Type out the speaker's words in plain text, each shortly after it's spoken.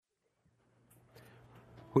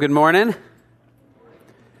Well, good morning.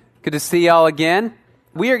 Good to see y'all again.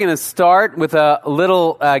 We are going to start with a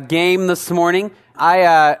little game this morning.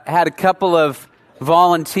 I had a couple of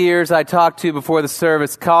volunteers I talked to before the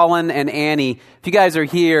service, Colin and Annie. If you guys are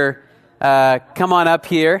here, come on up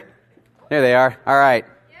here. There they are. All right.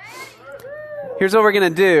 Here's what we're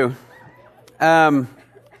going to do.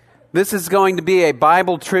 This is going to be a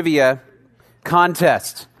Bible trivia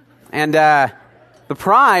contest. And the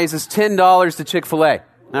prize is $10 to Chick-fil-A.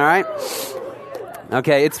 All right?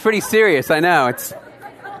 Okay, it's pretty serious, I know. It's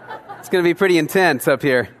going to be pretty intense up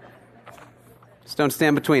here. Just don't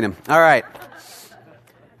stand between them. All right.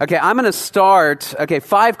 Okay, I'm going to start. Okay,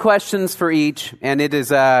 5 questions for each, and it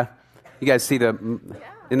is, you guys see isn't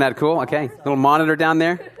that cool? Okay, little monitor down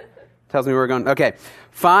there tells me where we're going. Okay,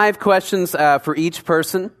 5 questions for each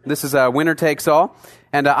person. This is winner takes all.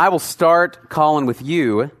 And I will start, Colin, with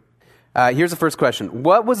you. Here's the first question.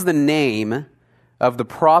 What was the name of the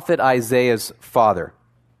prophet Isaiah's father?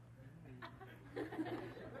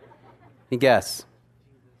 You guess.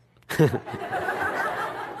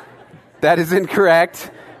 That is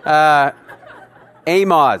incorrect.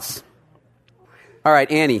 Amos. All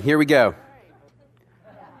right, Annie, here we go.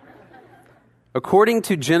 According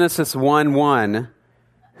to Genesis 1:1,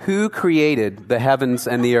 who created the heavens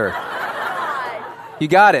and the earth? You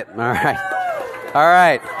got it. All right. All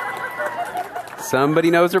right.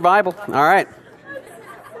 Somebody knows their Bible. All right.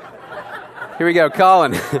 Here we go,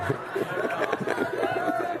 Colin.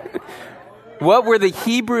 What were the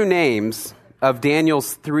Hebrew names of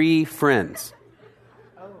Daniel's 3 friends?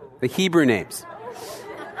 The Hebrew names.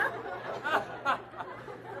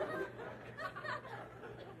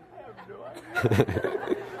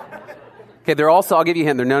 Okay, they're also, I'll give you a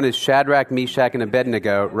hint, they're known as Shadrach, Meshach, and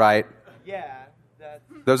Abednego, right? Yeah.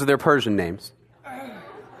 Those are their Persian names.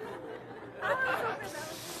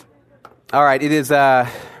 All right, it is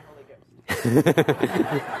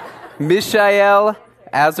Mishael,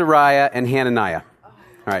 Azariah, and Hananiah. All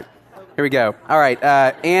right, here we go. All right,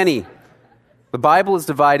 Annie, the Bible is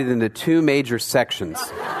divided into 2 major sections.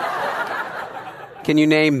 Can you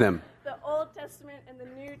name them? The Old Testament and the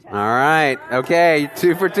New Testament. All right, okay,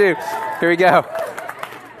 2 for 2. Here we go.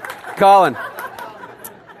 Colin,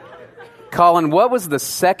 what was the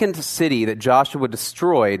second city that Joshua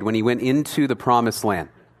destroyed when he went into the Promised Land?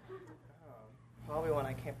 Probably one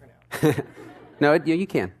I can't pronounce. No, you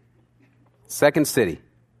can. Second city.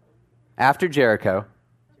 After Jericho.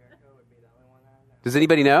 Jericho would be the only one I know. Does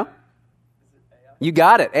anybody know? You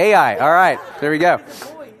got it. Ai. All right. There we go.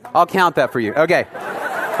 I'll count that for you. Okay.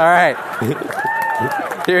 All right.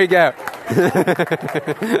 Here we go.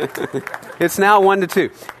 It's now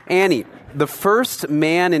 1-2. Annie, the first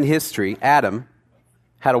man in history, Adam,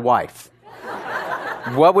 had a wife.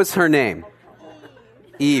 What was her name?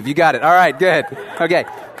 Eve. You got it. All right. Good. Okay.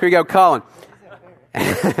 Here we go. Colin.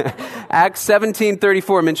 Acts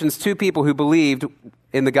 17:34 mentions 2 people who believed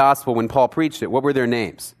in the gospel when Paul preached it. What were their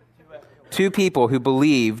names? 2 people who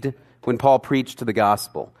believed when Paul preached the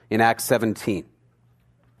gospel in Acts 17.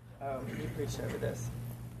 You preached over this.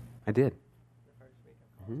 I did.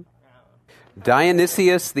 Mm-hmm.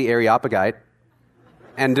 Dionysius the Areopagite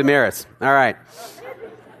and Damaris. All right.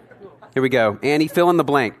 Here we go. Annie, fill in the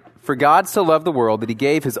blank. For God so loved the world that he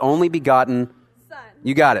gave his only begotten Son.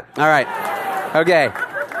 You got it. All right. Okay.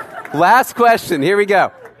 Last question. Here we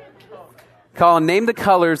go. Colin, name the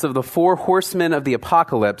colors of the 4 horsemen of the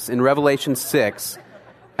apocalypse in Revelation 6.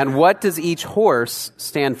 And what does each horse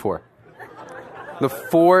stand for? The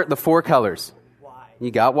four colors.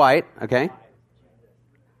 You got white. Okay.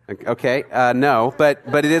 Okay. No, but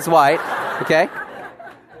it is white. Okay.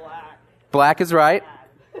 Black is right.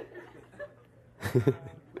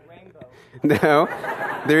 No,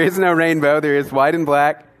 there is no rainbow. There is white and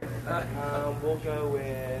black. We'll go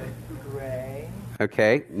with gray.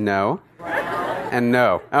 Okay, no. And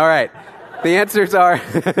no. All right. The answers are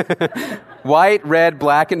white, red,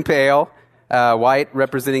 black, and pale. White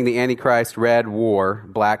representing the Antichrist, red, war,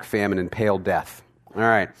 black, famine, and pale, death. All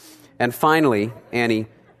right. And finally, Annie,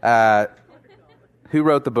 who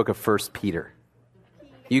wrote the book of 1 Peter?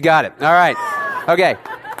 You got it. All right. Okay.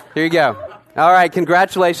 Here you go. All right.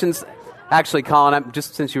 Congratulations. Actually, Colin,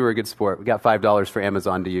 just since you were a good sport, we got $5 for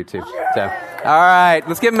Amazon to you, too. So, all right.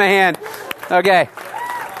 Let's give him a hand. Okay.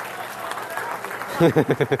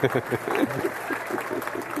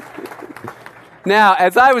 Now,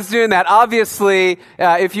 as I was doing that, obviously,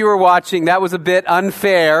 if you were watching, that was a bit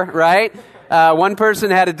unfair, right? One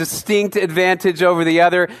person had a distinct advantage over the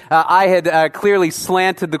other. I had clearly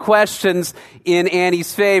slanted the questions in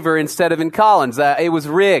Annie's favor instead of in Colin's. It was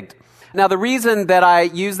rigged. Now, the reason that I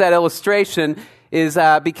use that illustration is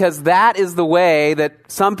because that is the way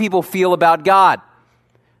that some people feel about God.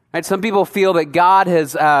 Right? Some people feel that God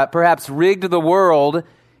has perhaps rigged the world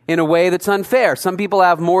in a way that's unfair. Some people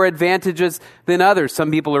have more advantages than others.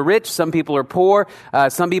 Some people are rich, some people are poor.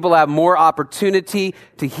 Some people have more opportunity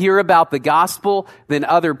to hear about the gospel than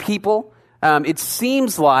other people. It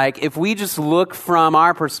seems like if we just look from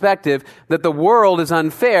our perspective that the world is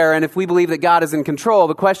unfair, and if we believe that God is in control,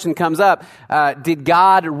 the question comes up, did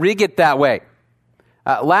God rig it that way?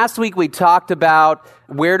 Last week we talked about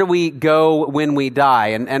where do we go when we die,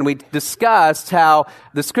 and we discussed how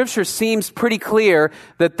the Scripture seems pretty clear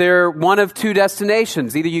that they're one of two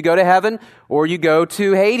destinations. Either you go to heaven or you go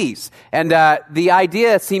to Hades. And the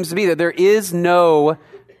idea seems to be that there is no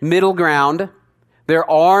middle ground. There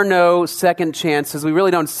are no second chances. We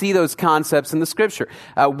really don't see those concepts in the Scripture.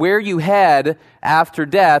 Where you head after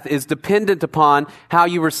death is dependent upon how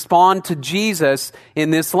you respond to Jesus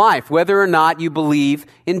in this life, whether or not you believe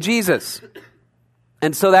in Jesus.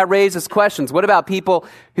 And so that raises questions. What about people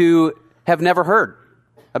who have never heard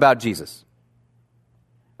about Jesus?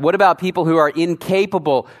 What about people who are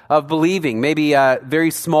incapable of believing? Maybe very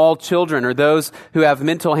small children or those who have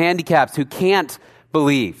mental handicaps who can't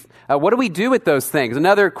believe. What do we do with those things?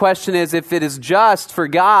 Another question is, if it is just for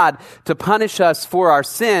God to punish us for our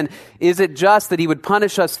sin, is it just that He would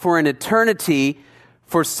punish us for an eternity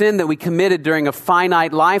for sin that we committed during a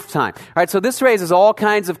finite lifetime? All right, so this raises all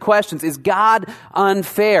kinds of questions. Is God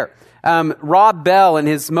unfair? Rob Bell, in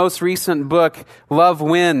his most recent book, Love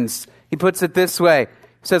Wins, he puts it this way.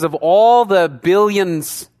 He says, of all the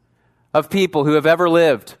billions of people who have ever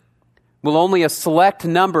lived, will only a select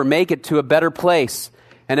number make it to a better place,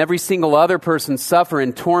 and every single other person suffer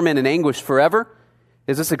in torment and anguish forever?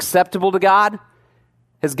 Is this acceptable to God?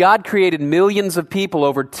 Has God created millions of people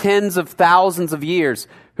over tens of thousands of years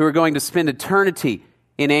who are going to spend eternity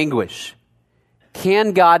in anguish?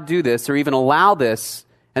 Can God do this or even allow this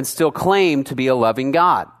and still claim to be a loving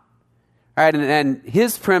God? All right, and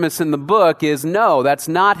his premise in the book is no, that's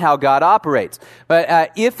not how God operates.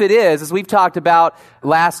 But if it is, as we've talked about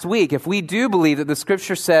last week, if we do believe that the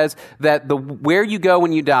Scripture says that where you go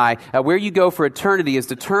when you die, where you go for eternity is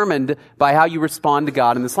determined by how you respond to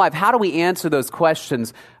God in this life, how do we answer those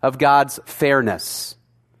questions of God's fairness?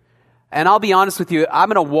 And I'll be honest with you, I'm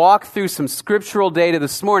going to walk through some scriptural data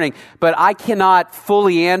this morning, but I cannot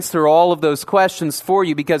fully answer all of those questions for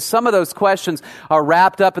you because some of those questions are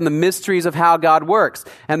wrapped up in the mysteries of how God works.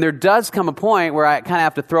 And there does come a point where I kind of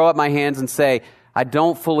have to throw up my hands and say, I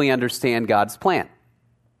don't fully understand God's plan.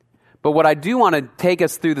 But what I do want to take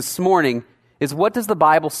us through this morning is, what does the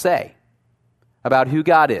Bible say about who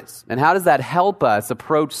God is? And how does that help us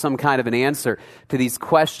approach some kind of an answer to these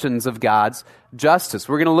questions of God's justice?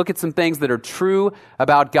 We're going to look at some things that are true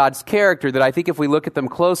about God's character that I think if we look at them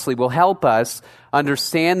closely will help us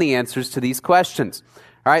understand the answers to these questions.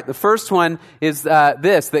 All right, the first one is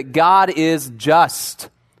that God is just.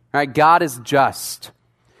 All right, God is just.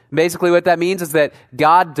 Basically what that means is that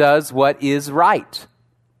God does what is right.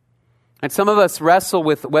 And some of us wrestle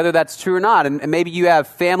with whether that's true or not. And maybe you have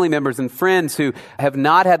family members and friends who have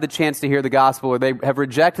not had the chance to hear the gospel, or they have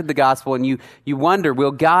rejected the gospel, and you wonder,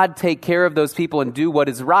 will God take care of those people and do what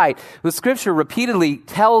is right? The Scripture repeatedly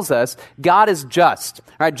tells us God is just.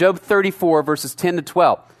 All right, Job 34, verses 10 to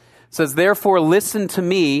 12 says, therefore listen to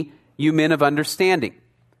me, you men of understanding.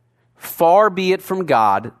 Far be it from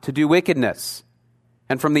God to do wickedness,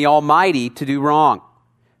 and from the Almighty to do wrong.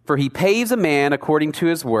 For He pays a man according to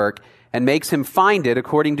his work, and makes him find it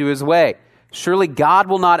according to his way. Surely God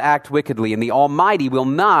will not act wickedly, and the Almighty will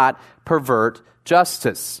not pervert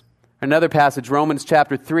justice. Another passage, Romans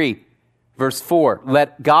chapter 3, verse 4.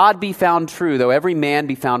 Let God be found true, though every man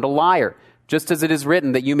be found a liar, just as it is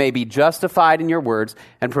written, that you may be justified in your words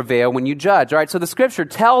and prevail when you judge. All right, so the Scripture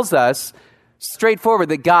tells us straightforward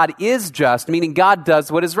that God is just, meaning God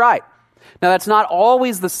does what is right. Now, that's not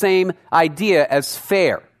always the same idea as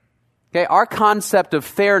fair. Okay, our concept of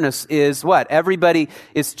fairness is what? Everybody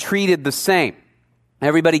is treated the same.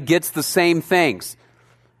 Everybody gets the same things.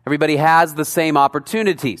 Everybody has the same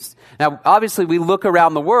opportunities. Now, obviously, we look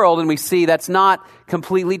around the world and we see that's not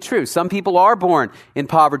completely true. Some people are born in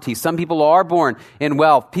poverty. Some people are born in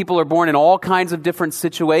wealth. People are born in all kinds of different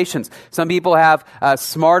situations. Some people have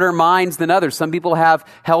smarter minds than others. Some people have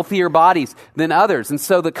healthier bodies than others. And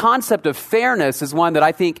so the concept of fairness is one that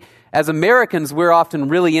I think as Americans, we're often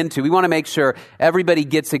really into. We want to make sure everybody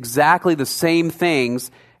gets exactly the same things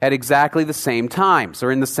at exactly the same times or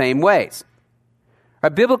in the same ways.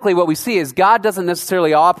 Biblically, what we see is God doesn't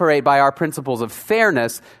necessarily operate by our principles of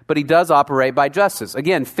fairness, but He does operate by justice.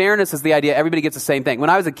 Again, fairness is the idea everybody gets the same thing. When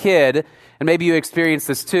I was a kid, and maybe you experienced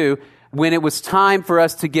this too, when it was time for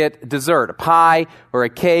us to get dessert, a pie or a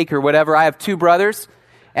cake or whatever. I have two brothers,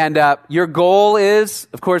 and your goal is,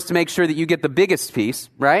 of course, to make sure that you get the biggest piece,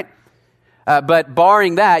 right? But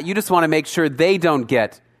barring that, you just want to make sure they don't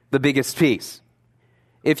get the biggest piece.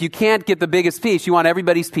 If you can't get the biggest piece, you want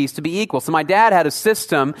everybody's piece to be equal. So my dad had a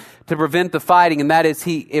system to prevent the fighting, and that is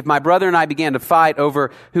if my brother and I began to fight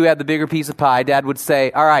over who had the bigger piece of pie, Dad would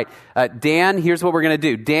say, all right, Dan, here's what we're going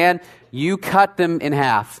to do. Dan, you cut them in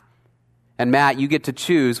half, and Matt, you get to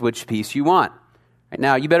choose which piece you want. Right,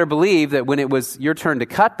 now, you better believe that when it was your turn to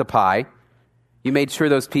cut the pie, you made sure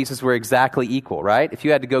those pieces were exactly equal, right? If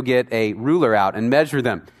you had to go get a ruler out and measure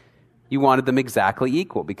them, you wanted them exactly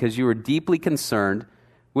equal because you were deeply concerned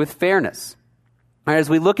with fairness. All right, as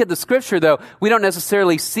we look at the Scripture, though, we don't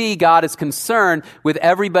necessarily see God as concerned with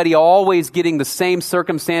everybody always getting the same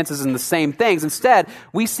circumstances and the same things. Instead,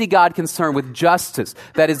 we see God concerned with justice.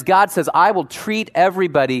 That is, God says, I will treat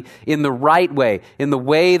everybody in the right way, in the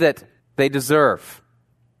way that they deserve.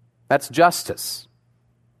 That's justice.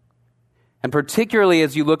 And particularly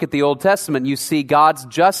as you look at the Old Testament, you see God's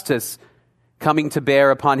justice coming to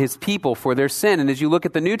bear upon his people for their sin. And as you look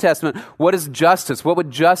at the New Testament, what is justice? What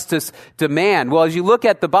would justice demand? Well, as you look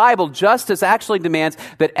at the Bible, justice actually demands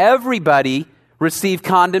that everybody receive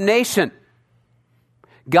condemnation.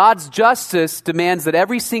 God's justice demands that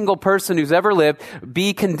every single person who's ever lived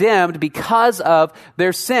be condemned because of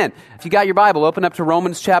their sin. If you got your Bible, open up to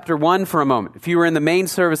Romans chapter 1 for a moment. If you were in the main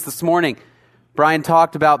service this morning, Brian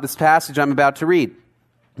talked about this passage I'm about to read.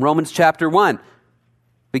 Romans chapter 1.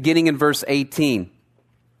 Beginning in verse 18.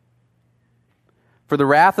 For the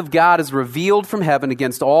wrath of God is revealed from heaven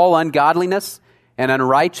against all ungodliness and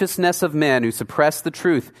unrighteousness of men who suppress the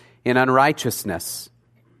truth in unrighteousness.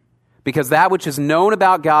 Because that which is known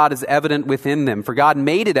about God is evident within them, for God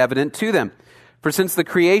made it evident to them. For since the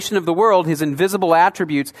creation of the world, his invisible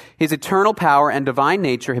attributes, his eternal power and divine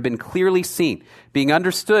nature have been clearly seen, being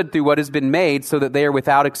understood through what has been made, so that they are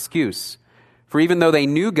without excuse. For even though they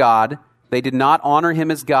knew God, they did not honor him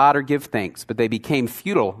as God or give thanks, but they became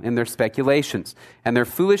futile in their speculations, and their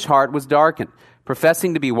foolish heart was darkened.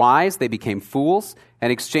 Professing to be wise, they became fools,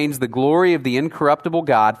 and exchanged the glory of the incorruptible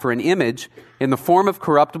God for an image in the form of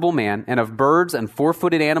corruptible man, and of birds and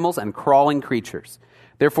four-footed animals and crawling creatures.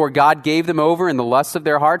 Therefore God gave them over in the lusts of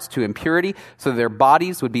their hearts to impurity, so that their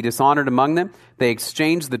bodies would be dishonored among them. They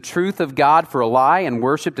exchanged the truth of God for a lie, and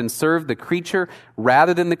worshipped and served the creature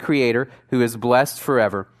rather than the Creator, who is blessed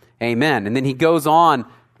forever. Amen. And then he goes on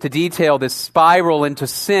to detail this spiral into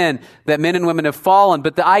sin that men and women have fallen.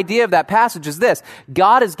 But the idea of that passage is this: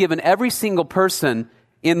 God has given every single person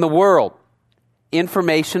in the world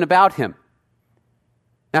information about him.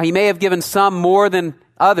 Now, he may have given some more than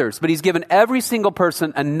others, but he's given every single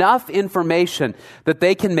person enough information that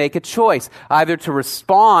they can make a choice, either to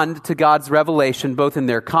respond to God's revelation, both in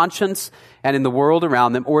their conscience and in the world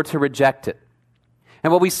around them, or to reject it.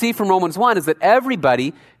 And what we see from Romans 1 is that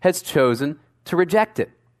everybody has chosen to reject it.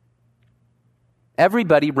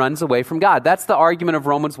 Everybody runs away from God. That's the argument of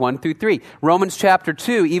Romans 1 through 3. Romans chapter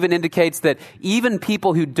 2 even indicates that even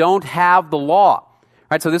people who don't have the law,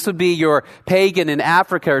 right? So this would be your pagan in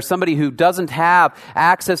Africa or somebody who doesn't have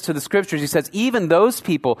access to the Scriptures. He says even those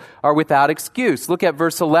people are without excuse. Look at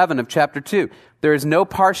verse 11 of chapter 2. There is no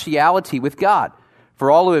partiality with God, for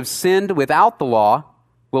all who have sinned without the law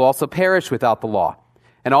will also perish without the law.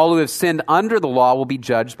 And all who have sinned under the law will be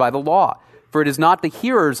judged by the law. For it is not the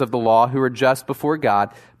hearers of the law who are just before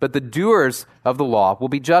God, but the doers of the law will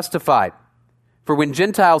be justified. For when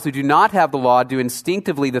Gentiles who do not have the law do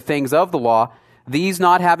instinctively the things of the law, these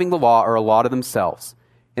not having the law are a law to themselves,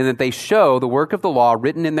 in that they show the work of the law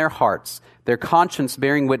written in their hearts, their conscience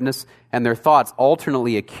bearing witness, and their thoughts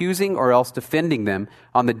alternately accusing or else defending them,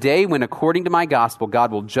 on the day when, according to my gospel,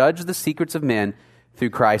 God will judge the secrets of men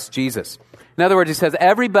through Christ Jesus. In other words, he says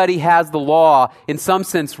everybody has the law, in some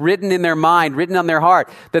sense, written in their mind, written on their heart,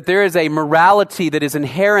 that there is a morality that is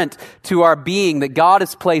inherent to our being, that God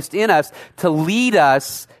has placed in us to lead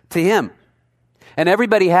us to him. And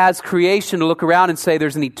everybody has creation to look around and say,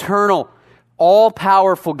 there's an eternal,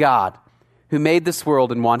 all-powerful God who made this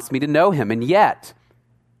world and wants me to know him. And yet,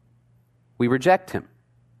 we reject him.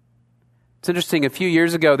 It's interesting, a few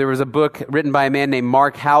years ago, there was a book written by a man named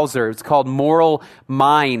Mark Hauser. It's called Moral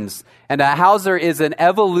Minds. And Hauser is an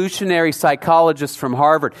evolutionary psychologist from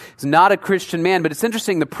Harvard. He's not a Christian man, but it's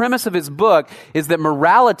interesting. The premise of his book is that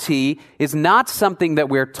morality is not something that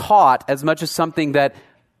we're taught as much as something that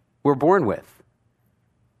we're born with.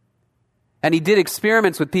 And he did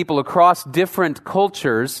experiments with people across different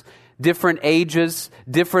cultures, different ages,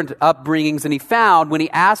 different upbringings, and he found when he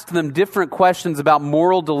asked them different questions about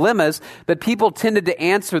moral dilemmas that people tended to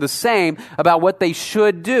answer the same about what they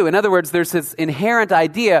should do. In other words, there's this inherent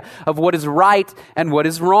idea of what is right and what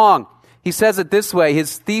is wrong. He says it this way.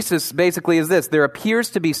 His thesis basically is this: there appears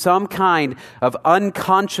to be some kind of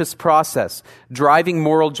unconscious process driving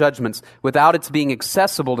moral judgments without its being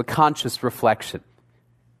accessible to conscious reflection.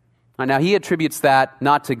 Now, he attributes that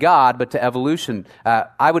not to God, but to evolution.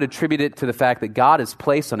 I would attribute it to the fact that God has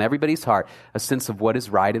placed on everybody's heart a sense of what is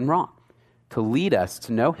right and wrong to lead us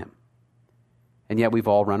to know him. And yet we've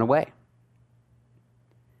all run away.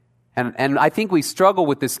 And I think we struggle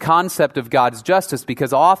with this concept of God's justice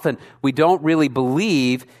because often we don't really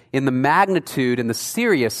believe in the magnitude and the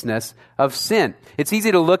seriousness of sin. It's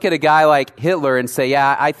easy to look at a guy like Hitler and say,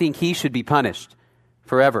 yeah, I think he should be punished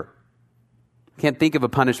forever. Can't think of a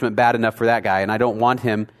punishment bad enough for that guy, and I don't want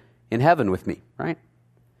him in heaven with me, right?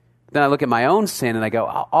 Then I look at my own sin and I go,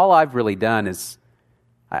 all I've really done is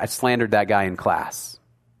I slandered that guy in class.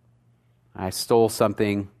 I stole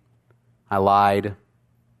something. I lied.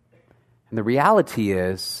 And the reality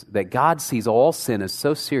is that God sees all sin as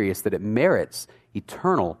so serious that it merits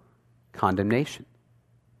eternal condemnation.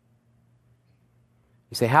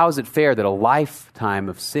 You say, how is it fair that a lifetime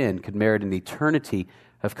of sin could merit an eternity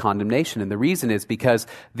of condemnation? And the reason is because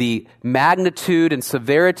the magnitude and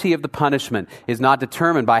severity of the punishment is not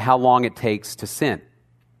determined by how long it takes to sin.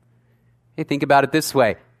 Hey, think about it this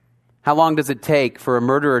way. How long does it take for a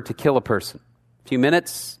murderer to kill a person? A few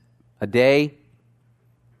minutes? A day?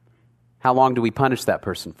 How long do we punish that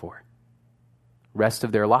person for? Rest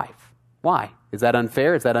of their life. Why? Is that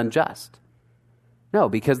unfair? Is that unjust? No,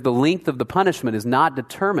 because the length of the punishment is not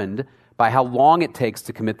determined by how long it takes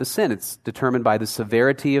to commit the sin. It's determined by the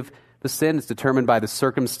severity of the sin. It's determined by the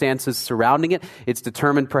circumstances surrounding it. It's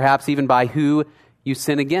determined perhaps even by who you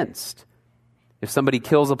sin against. If somebody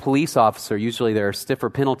kills a police officer, usually there are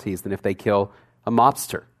stiffer penalties than if they kill a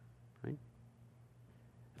mobster. Right?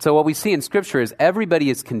 So what we see in Scripture is everybody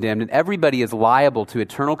is condemned and everybody is liable to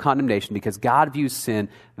eternal condemnation because God views sin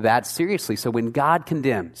that seriously. So when God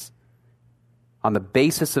condemns on the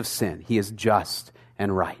basis of sin, he is just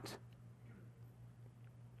and right.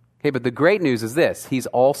 Okay, but the great news is this: he's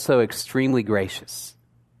also extremely gracious.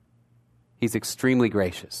 He's extremely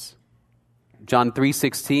gracious. John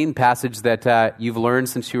 3:16, passage that you've learned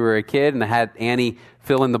since you were a kid, and I had Annie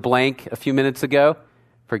fill in the blank a few minutes ago.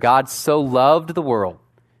 For God so loved the world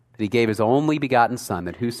that he gave his only begotten Son,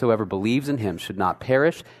 that whosoever believes in him should not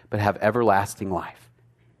perish, but have everlasting life.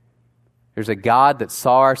 There's a God that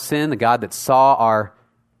saw our sin, a God that saw our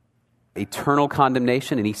eternal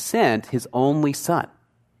condemnation, and he sent his only Son.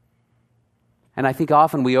 And I think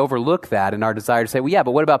often we overlook that in our desire to say, well, yeah,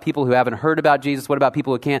 but what about people who haven't heard about Jesus? What about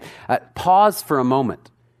people who can't? Pause for a moment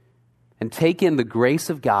and take in the grace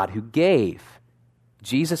of God who gave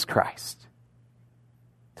Jesus Christ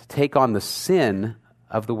to take on the sin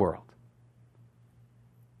of the world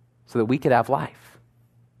so that we could have life.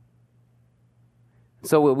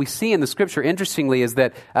 So what we see in the Scripture, interestingly, is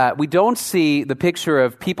that we don't see the picture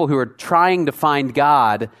of people who are trying to find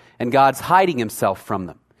God and God's hiding himself from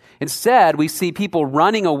them. Instead, we see people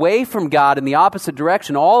running away from God in the opposite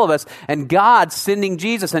direction, all of us, and God sending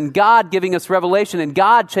Jesus, and God giving us revelation, and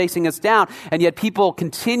God chasing us down, and yet people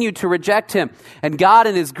continue to reject him. And God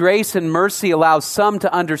in his grace and mercy allows some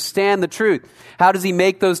to understand the truth. How does he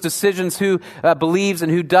make those decisions? Who believes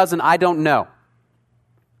and who doesn't? I don't know.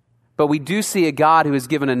 But we do see a God who has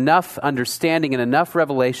given enough understanding and enough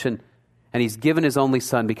revelation, and he's given his only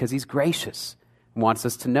Son because he's gracious and wants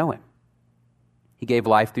us to know him. He gave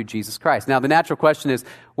life through Jesus Christ. Now, the natural question is,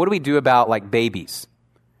 what do we do about like babies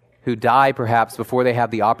who die perhaps before they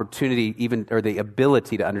have the opportunity even or the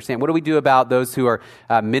ability to understand? What do we do about those who are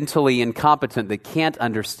mentally incompetent that can't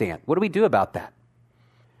understand? What do we do about that?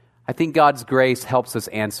 I think God's grace helps us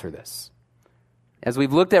answer this. As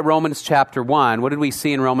we've looked at Romans chapter 1, what did we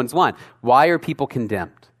see in Romans 1? Why are people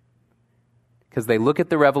condemned? Because they look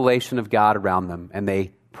at the revelation of God around them and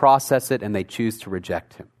they process it and they choose to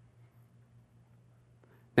reject him.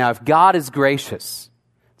 Now, if God is gracious,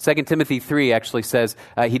 2 Timothy 3 actually says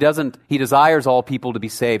he desires all people to be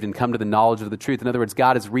saved and come to the knowledge of the truth. In other words,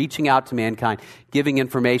 God is reaching out to mankind, giving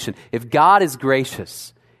information. If God is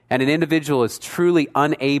gracious and an individual is truly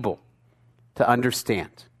unable to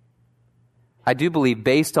understand, I do believe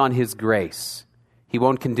based on his grace, he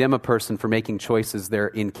won't condemn a person for making choices they're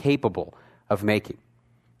incapable of making.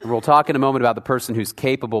 And we'll talk in a moment about the person who's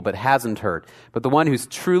capable but hasn't heard. But the one who's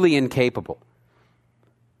truly incapable,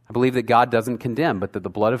 I believe that God doesn't condemn, but that the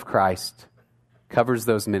blood of Christ covers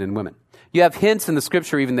those men and women. You have hints in the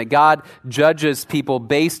scripture even that God judges people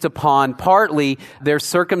based upon partly their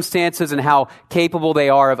circumstances and how capable they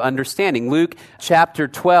are of understanding. Luke chapter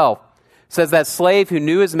 12 says that slave who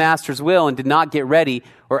knew his master's will and did not get ready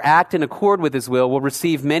or act in accord with his will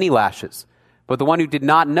receive many lashes. But the one who did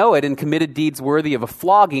not know it and committed deeds worthy of a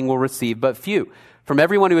flogging will receive but few. From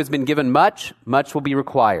everyone who has been given much, much will be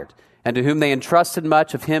required. And to whom they entrusted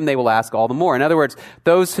much, of him they will ask all the more. In other words,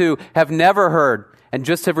 those who have never heard and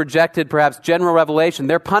just have rejected perhaps general revelation,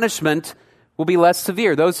 their punishment will be less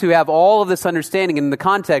severe. Those who have all of this understanding, and in the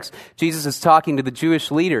context, Jesus is talking to the Jewish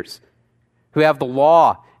leaders who have the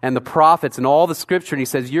law and the prophets and all the scripture, and he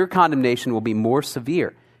says, your condemnation will be more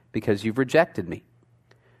severe because you've rejected me.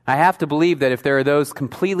 I have to believe that if there are those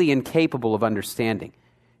completely incapable of understanding,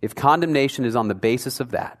 if condemnation is on the basis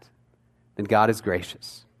of that, then God is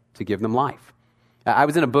gracious to give them life. I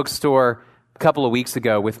was in a bookstore a couple of weeks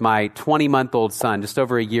ago with my 20-month-old son, just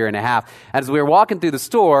over a year and a half. As we were walking through the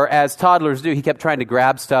store, as toddlers do, he kept trying to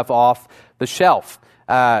grab stuff off the shelf,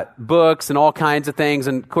 books and all kinds of things.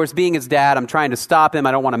 And of course, being his dad, I'm trying to stop him.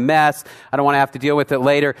 I don't want to mess. I don't want to have to deal with it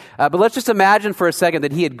later. But let's just imagine for a second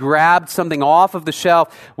that he had grabbed something off of the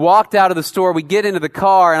shelf, walked out of the store. We get into the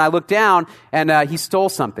car, and I look down, and he stole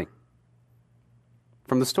something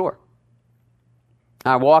from the store.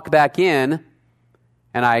 I walk back in,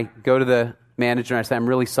 and I go to the manager, and I say, I'm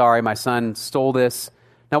really sorry, my son stole this.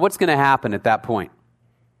 Now, what's going to happen at that point?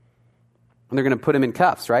 And they're going to put him in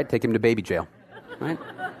cuffs, right? Take him to baby jail, right?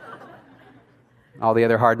 All the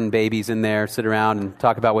other hardened babies in there sit around and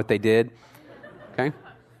talk about what they did, okay?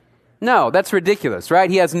 No, that's ridiculous, right?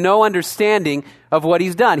 He has no understanding of what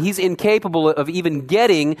he's done. He's incapable of even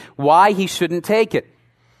getting why he shouldn't take it.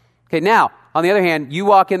 Okay, now, on the other hand, you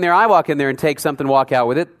walk in there, I walk in there and take something, walk out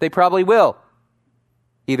with it, they probably will.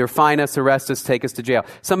 Either fine us, arrest us, take us to jail.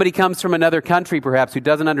 Somebody comes from another country, perhaps, who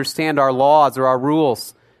doesn't understand our laws or our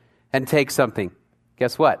rules and takes something.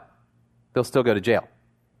 Guess what? They'll still go to jail.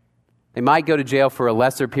 They might go to jail for a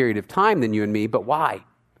lesser period of time than you and me, but why?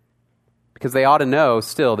 Because they ought to know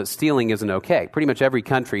still that stealing isn't okay. Pretty much every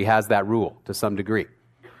country has that rule to some degree.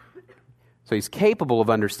 So he's capable of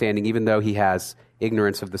understanding even though he has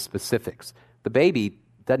ignorance of the specifics. The baby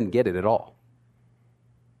doesn't get it at all.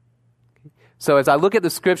 So as I look at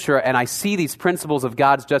the scripture and I see these principles of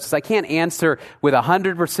God's justice, I can't answer with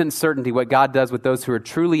 100% certainty what God does with those who are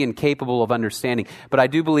truly incapable of understanding. But I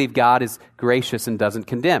do believe God is gracious and doesn't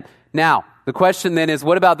condemn. Now, the question then is,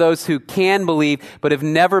 what about those who can believe but have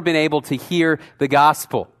never been able to hear the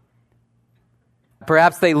gospel?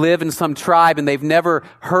 Perhaps they live in some tribe and they've never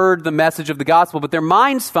heard the message of the gospel, but their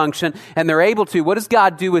minds function and they're able to. What does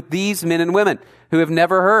God do with these men and women who have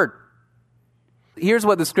never heard? Here's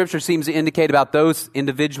what the scripture seems to indicate about those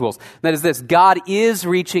individuals. That is this: God is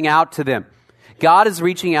reaching out to them. God is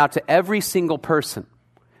reaching out to every single person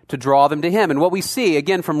to draw them to Him. And what we see,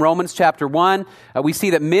 again, from Romans chapter 1, we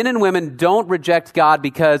see that men and women don't reject God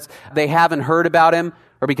because they haven't heard about Him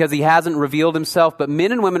or because He hasn't revealed Himself, but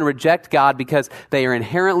men and women reject God because they are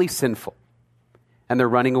inherently sinful and they're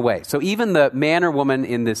running away. So even the man or woman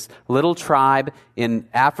in this little tribe in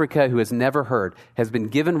Africa who has never heard has been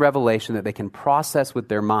given revelation that they can process with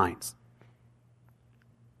their minds.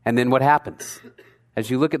 And then what happens? As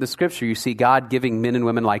you look at the scripture, you see God giving men and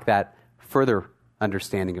women like that further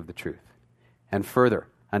understanding of the truth and further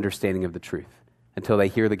understanding of the truth until they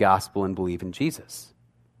hear the gospel and believe in Jesus.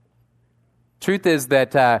 Truth is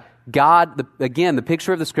that God, again, the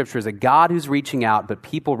picture of the scripture is a God who's reaching out, but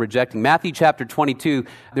people rejecting. Matthew chapter 22,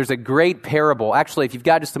 there's a great parable. Actually, if you've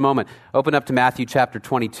got just a moment, open up to Matthew chapter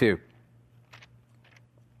 22.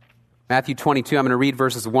 Matthew 22, I'm going to read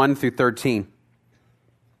verses 1 through 13.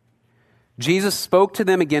 Jesus spoke to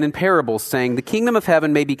them again in parables, saying, "The kingdom of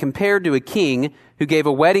heaven may be compared to a king who gave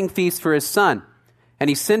a wedding feast for his son. And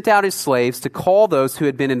he sent out his slaves to call those who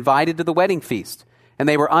had been invited to the wedding feast, and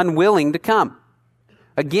they were unwilling to come.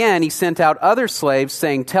 Again, he sent out other slaves,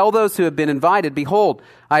 saying, 'Tell those who have been invited, behold,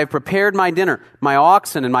 I have prepared my dinner. My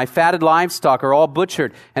oxen and my fatted livestock are all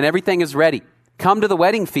butchered, and everything is ready. Come to the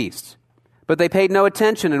wedding feast.' But they paid no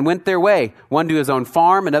attention and went their way, one to his own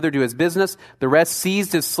farm, another to his business. The rest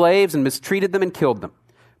seized his slaves and mistreated them and killed them.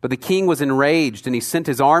 But the king was enraged, and he sent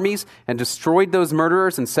his armies and destroyed those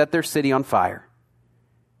murderers and set their city on fire.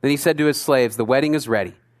 Then he said to his slaves, 'The wedding is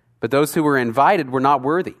ready, but those who were invited were not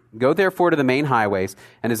worthy. Go therefore to the main highways,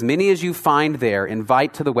 and as many as you find there,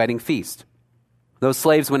 invite to the wedding feast.' Those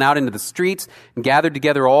slaves went out into the streets and gathered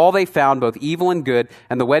together all they found, both evil and good,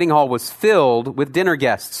 and the wedding hall was filled with dinner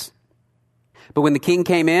guests. But when the king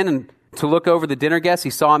came in and to look over the dinner guests, he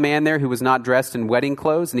saw a man there who was not dressed in wedding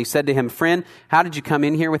clothes, and he said to him, 'Friend, how did you come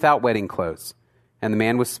in here without wedding clothes?' And the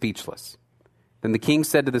man was speechless. Then the king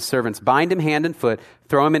said to the servants, "Bind him hand and foot,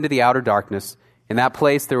 throw him into the outer darkness. In that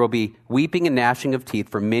place there will be weeping and gnashing of teeth,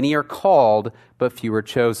 for many are called, but few are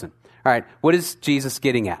chosen." All right, what is Jesus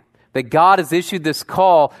getting at? That God has issued this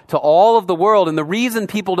call to all of the world, and the reason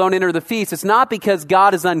people don't enter the feast, it's not because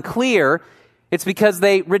God is unclear, it's because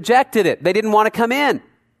they rejected it. They didn't want to come in.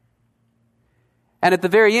 And at the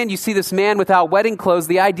very end, you see this man without wedding clothes.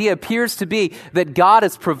 The idea appears to be that God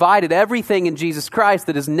has provided everything in Jesus Christ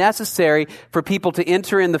that is necessary for people to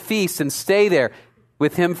enter in the feast and stay there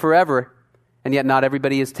with him forever, and yet not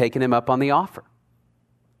everybody has taken him up on the offer.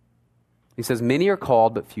 He says, many are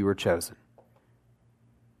called, but few are chosen.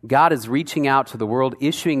 God is reaching out to the world,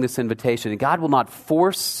 issuing this invitation, and God will not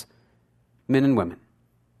force men and women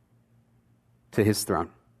to his throne.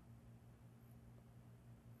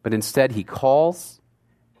 But instead, he calls,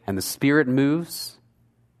 and the Spirit moves,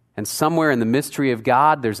 and somewhere in the mystery of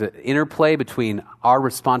God, there's an interplay between our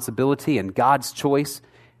responsibility and God's choice,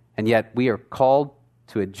 and yet we are called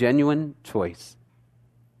to a genuine choice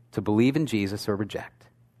to believe in Jesus or reject.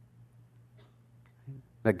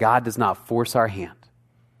 That God does not force our hand.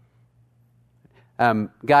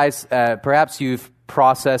 Guys, perhaps you've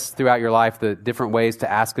processed throughout your life the different ways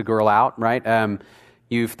to ask a girl out, right?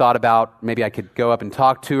 You've thought about, maybe I could go up and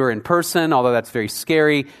talk to her in person, although that's very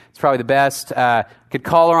scary. It's probably the best. Could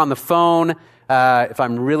call her on the phone. If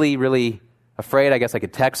I'm really, really afraid, I guess I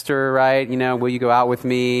could text her, right? You know, will you go out with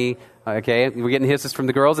me? Okay, we're getting hisses from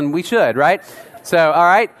the girls, and we should, right? So, all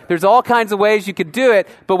right, there's all kinds of ways you could do it,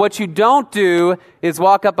 but what you don't do is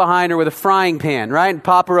walk up behind her with a frying pan, right? And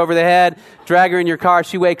pop her over the head, drag her in your car,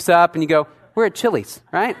 she wakes up, and you go, we're at Chili's,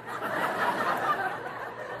 right?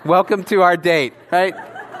 Welcome to our date, right?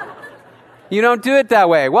 You don't do it that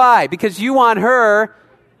way. Why? Because you want her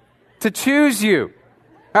to choose you.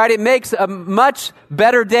 All right, it makes a much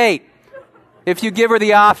better date if you give her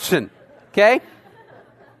the option, okay?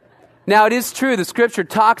 Now, it is true, the Scripture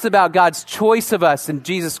talks about God's choice of us in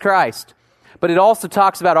Jesus Christ, but it also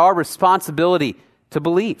talks about our responsibility to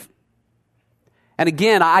believe. And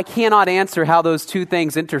again, I cannot answer how those two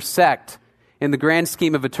things intersect in the grand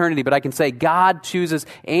scheme of eternity, but I can say God chooses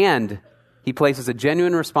and he places a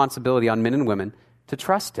genuine responsibility on men and women to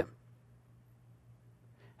trust him.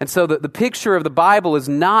 And so the picture of the Bible is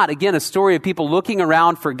not, again, a story of people looking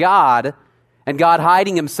around for God and God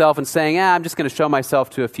hiding himself and saying, I'm just going to show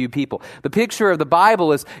myself to a few people. The picture of the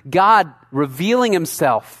Bible is God revealing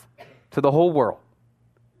himself to the whole world.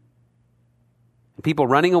 And people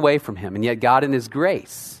running away from him, and yet God in his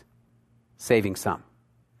grace saving some.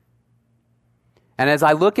 And as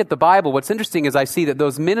I look at the Bible, what's interesting is I see that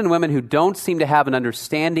those men and women who don't seem to have an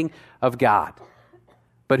understanding of God,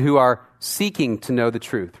 but who are seeking to know the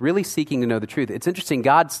truth, really seeking to know the truth, it's interesting,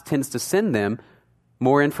 God tends to send them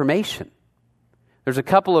more information. There's a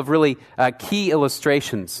couple of really key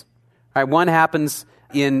illustrations. All right, one happens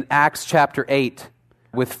in Acts chapter 8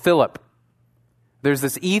 with Philip. There's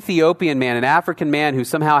this Ethiopian man, an African man who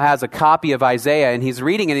somehow has a copy of Isaiah, and he's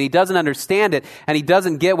reading it, and he doesn't understand it, and he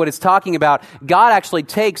doesn't get what it's talking about. God actually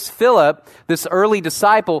takes Philip, this early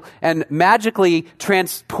disciple, and magically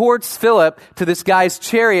transports Philip to this guy's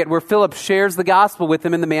chariot where Philip shares the gospel with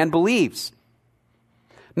him, and the man believes.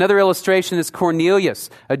 Another illustration is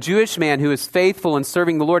Cornelius, a Jewish man who is faithful in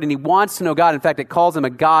serving the Lord, and he wants to know God. In fact, it calls him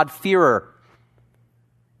a God-fearer.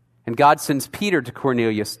 And God sends Peter to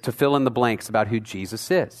Cornelius to fill in the blanks about who Jesus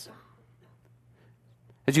is.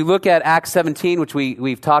 As you look at Acts 17, which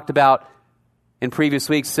we've talked about in previous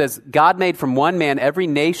weeks, it says, God made from one man every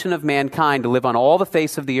nation of mankind to live on all the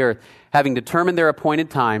face of the earth, having determined their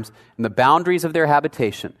appointed times and the boundaries of their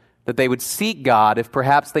habitation, that they would seek God if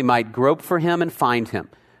perhaps they might grope for him and find him,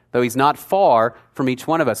 though he's not far from each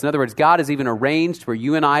one of us. In other words, God has even arranged where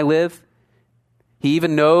you and I live. He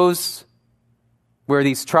even knows where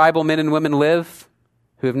these tribal men and women live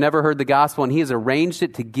who have never heard the gospel, and he has arranged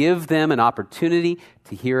it to give them an opportunity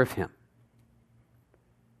to hear of him.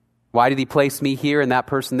 Why did he place me here and that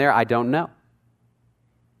person there? I don't know.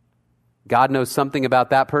 God knows something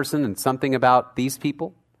about that person and something about these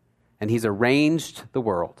people, and he's arranged the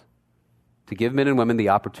world to give men and women the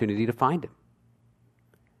opportunity to find him.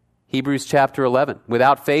 Hebrews chapter 11.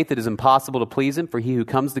 Without faith it is impossible to please him, for he who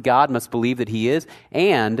comes to God must believe that he is,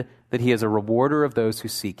 and that he is a rewarder of those who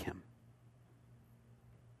seek him.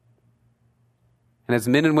 And as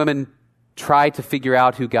men and women try to figure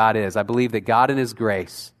out who God is, I believe that God in his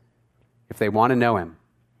grace, if they want to know him,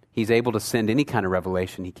 he's able to send any kind of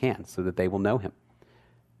revelation he can so that they will know him.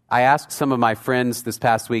 I asked some of my friends this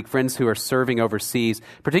past week, friends who are serving overseas,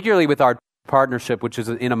 particularly with our partnership, which is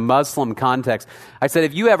in a Muslim context. I said,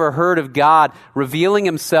 have you ever heard of God revealing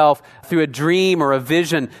himself through a dream or a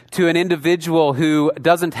vision to an individual who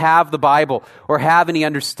doesn't have the Bible or have any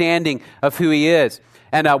understanding of who he is?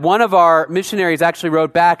 And one of our missionaries actually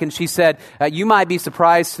wrote back and she said, you might be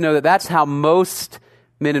surprised to know that that's how most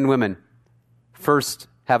men and women first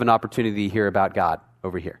have an opportunity to hear about God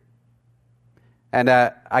over here. And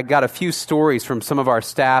I got a few stories from some of our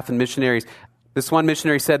staff and missionaries. This one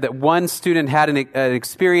missionary said that one student had an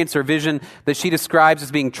experience or vision that she describes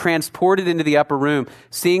as being transported into the upper room,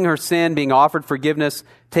 seeing her sin, being offered forgiveness,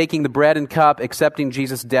 taking the bread and cup, accepting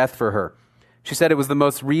Jesus' death for her. She said it was the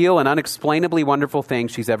most real and unexplainably wonderful thing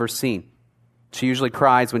she's ever seen. She usually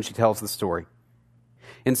cries when she tells the story.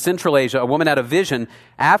 In Central Asia, a woman had a vision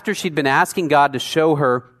after she'd been asking God to show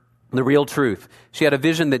her the real truth. She had a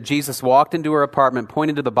vision that Jesus walked into her apartment,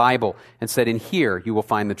 pointed to the Bible, and said, "In here you will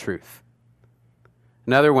find the truth."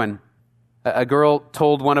 Another one, a girl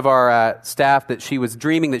told one of our staff that she was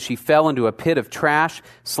dreaming that she fell into a pit of trash,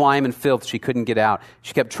 slime, and filth she couldn't get out.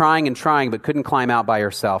 She kept trying and trying, but couldn't climb out by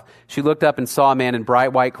herself. She looked up and saw a man in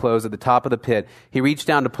bright white clothes at the top of the pit. He reached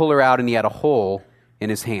down to pull her out, and he had a hole in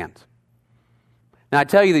his hand. Now, I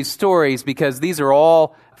tell you these stories because these are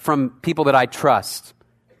all from people that I trust,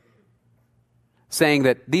 saying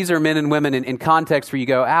that these are men and women in context where you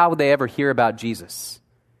go, how would they ever hear about Jesus?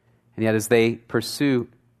 And yet as they pursue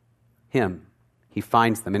him, he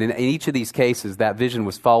finds them. And in each of these cases, that vision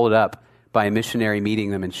was followed up by a missionary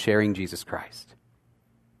meeting them and sharing Jesus Christ.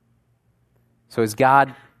 So is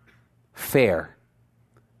God fair?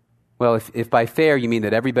 Well, if by fair you mean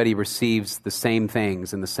that everybody receives the same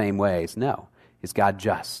things in the same ways, no. Is God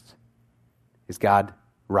just? Is God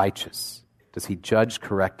righteous? Does he judge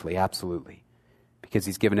correctly? Absolutely. Because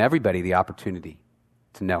he's given everybody the opportunity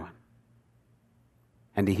to know him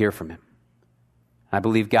and to hear from him. I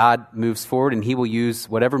believe God moves forward and he will use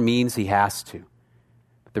whatever means he has to.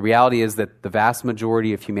 But the reality is that the vast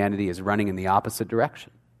majority of humanity is running in the opposite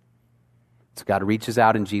direction. So God reaches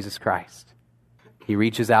out in Jesus Christ. He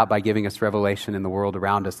reaches out by giving us revelation in the world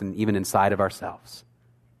around us and even inside of ourselves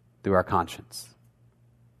through our conscience.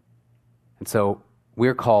 And so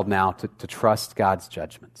we're called now to trust God's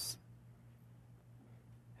judgments.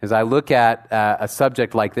 As I look at a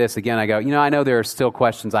subject like this, again, I go, I know there are still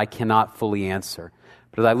questions I cannot fully answer.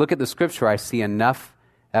 But as I look at the Scripture, I see enough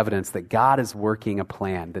evidence that God is working a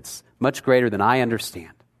plan that's much greater than I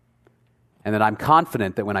understand. And that I'm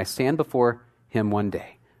confident that when I stand before him one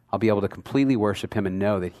day, I'll be able to completely worship him and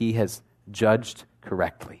know that he has judged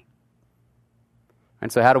correctly.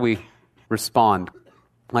 And so how do we respond?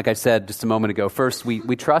 Like I said just a moment ago, first,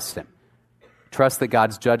 we trust him. Trust that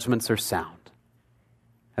God's judgments are sound,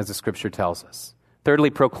 as the Scripture tells us. Thirdly,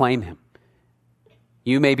 proclaim him.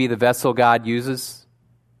 You may be the vessel God uses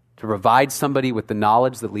to provide somebody with the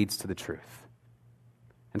knowledge that leads to the truth.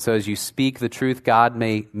 And so as you speak the truth, God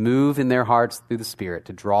may move in their hearts through the Spirit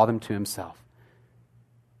to draw them to himself.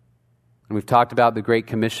 And we've talked about the Great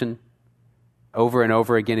Commission over and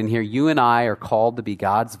over again in here. You and I are called to be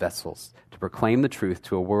God's vessels, to proclaim the truth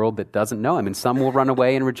to a world that doesn't know him. And some will run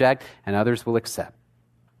away and reject, and others will accept,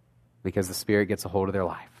 because the Spirit gets a hold of their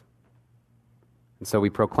life. And so we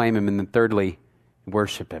proclaim him, and then thirdly,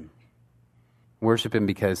 worship him. Worship him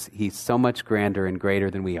because he's so much grander and greater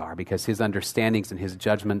than we are, because his understandings and his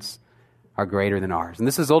judgments are greater than ours. And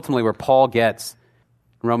this is ultimately where Paul gets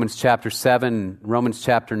Romans chapter 7, Romans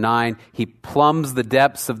chapter 9. He plumbs the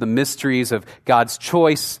depths of the mysteries of God's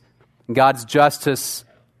choice, God's justice.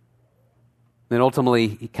 Then ultimately,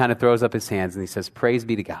 he kind of throws up his hands and he says, praise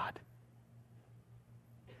be to God.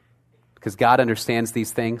 Because God understands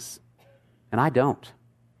these things, and I don't.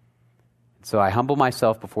 So I humble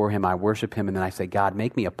myself before him, I worship him, and then I say, God,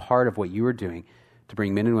 make me a part of what you are doing to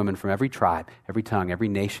bring men and women from every tribe, every tongue, every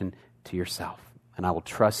nation to yourself. And I will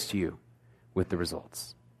trust you with the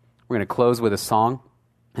results. We're going to close with a song,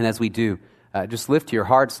 and as we do, just lift your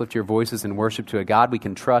hearts, lift your voices in worship to a God we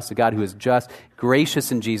can trust, a God who is just,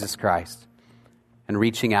 gracious in Jesus Christ, and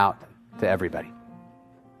reaching out to everybody.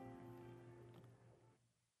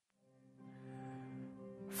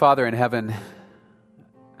 Father in heaven,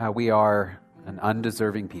 we are an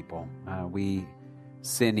undeserving people. We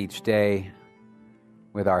sin each day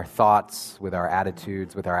with our thoughts, with our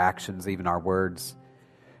attitudes, with our actions, even our words.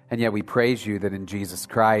 And yet we praise you that in Jesus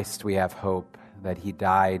Christ we have hope, that he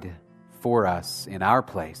died for us in our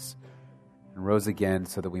place and rose again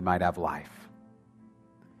so that we might have life.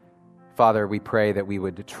 Father, we pray that we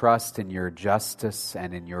would trust in your justice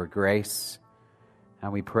and in your grace.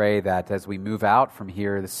 And we pray that as we move out from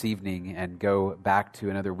here this evening and go back to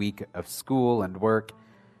another week of school and work,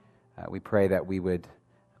 we pray that we would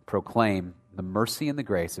proclaim the mercy and the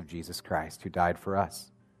grace of Jesus Christ, who died for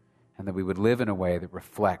us, and that we would live in a way that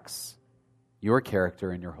reflects your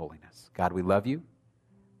character and your holiness. God, we love you.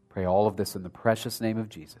 Pray all of this in the precious name of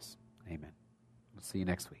Jesus. Amen. We'll see you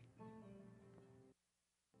next week.